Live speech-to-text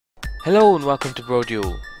Hello and welcome to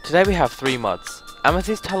Brodual. Today we have 3 mods: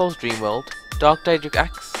 Amethyst Dreamworld, Dark Daedric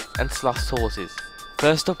Axe, and Slofs Horses.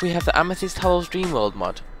 First up we have the Amethyst Dreamworld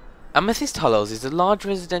mod. Amethyst Hollows is a large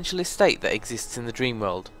residential estate that exists in the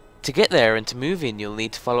Dreamworld. To get there and to move in, you'll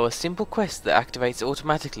need to follow a simple quest that activates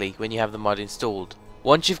automatically when you have the mod installed.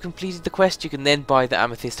 Once you've completed the quest, you can then buy the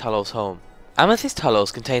Amethyst Hollows home. Amethyst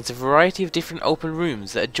Hollows contains a variety of different open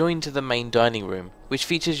rooms that adjoin to the main dining room, which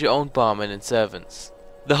features your own barman and servants.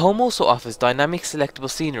 The home also offers dynamic selectable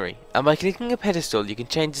scenery, and by clicking a pedestal you can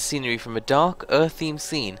change the scenery from a dark, earth-themed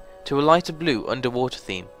scene to a lighter blue underwater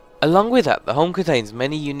theme. Along with that, the home contains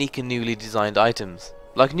many unique and newly designed items,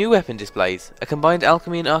 like new weapon displays, a combined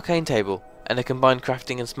alchemy and arcane table, and a combined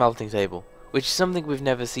crafting and smelting table, which is something we've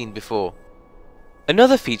never seen before.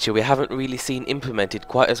 Another feature we haven't really seen implemented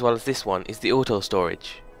quite as well as this one is the auto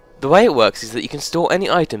storage. The way it works is that you can store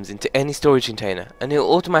any items into any storage container and it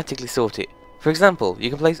will automatically sort it. For example,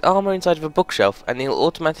 you can place armor inside of a bookshelf and it will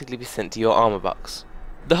automatically be sent to your armor box.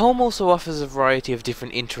 The home also offers a variety of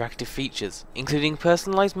different interactive features, including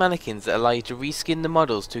personalised mannequins that allow you to reskin the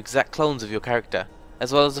models to exact clones of your character,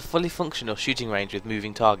 as well as a fully functional shooting range with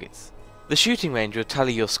moving targets. The shooting range will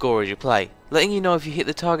tally your score as you play, letting you know if you hit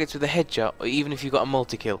the targets with a headshot or even if you got a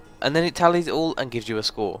multi-kill, and then it tallies it all and gives you a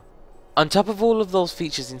score. On top of all of those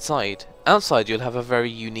features inside, outside you'll have a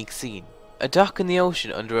very unique scene. A dock in the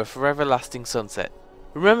ocean under a forever lasting sunset.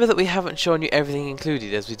 Remember that we haven't shown you everything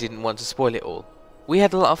included as we didn't want to spoil it all. We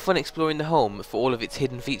had a lot of fun exploring the home for all of its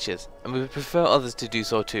hidden features, and we would prefer others to do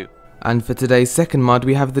so too. And for today's second mod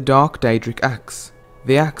we have the Dark Daedric Axe.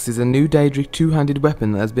 The axe is a new Daedric two-handed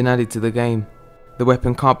weapon that has been added to the game. The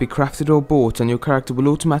weapon can't be crafted or bought, and your character will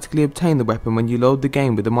automatically obtain the weapon when you load the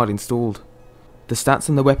game with the mod installed. The stats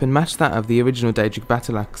on the weapon match that of the original Daedric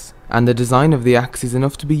battle axe, and the design of the axe is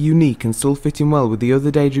enough to be unique and still fit in well with the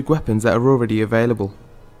other Daedric weapons that are already available.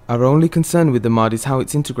 Our only concern with the mod is how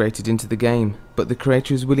it's integrated into the game, but the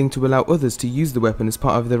creator is willing to allow others to use the weapon as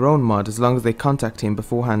part of their own mod as long as they contact him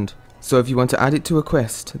beforehand. So if you want to add it to a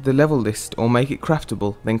quest, the level list, or make it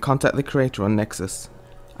craftable, then contact the creator on Nexus.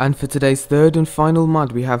 And for today's third and final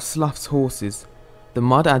mod we have Slofs Horses. The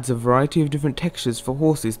mod adds a variety of different textures for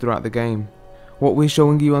horses throughout the game. What we're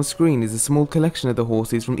showing you on screen is a small collection of the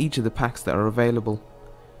horses from each of the packs that are available.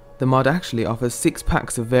 The mod actually offers 6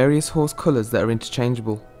 packs of various horse colours that are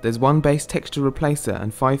interchangeable. There's 1 base texture replacer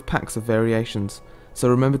and 5 packs of variations, so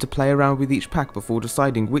remember to play around with each pack before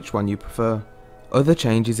deciding which one you prefer. Other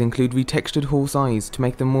changes include retextured horse eyes to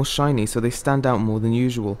make them more shiny so they stand out more than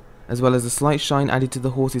usual, as well as a slight shine added to the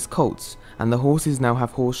horse's coats, and the horses now have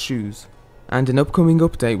horse shoes. And an upcoming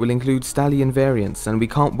update will include stallion variants, and we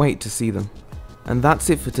can't wait to see them. And that's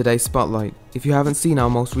it for today's spotlight. If you haven't seen our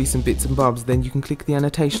most recent bits and bobs, then you can click the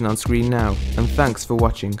annotation on screen now, and thanks for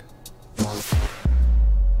watching.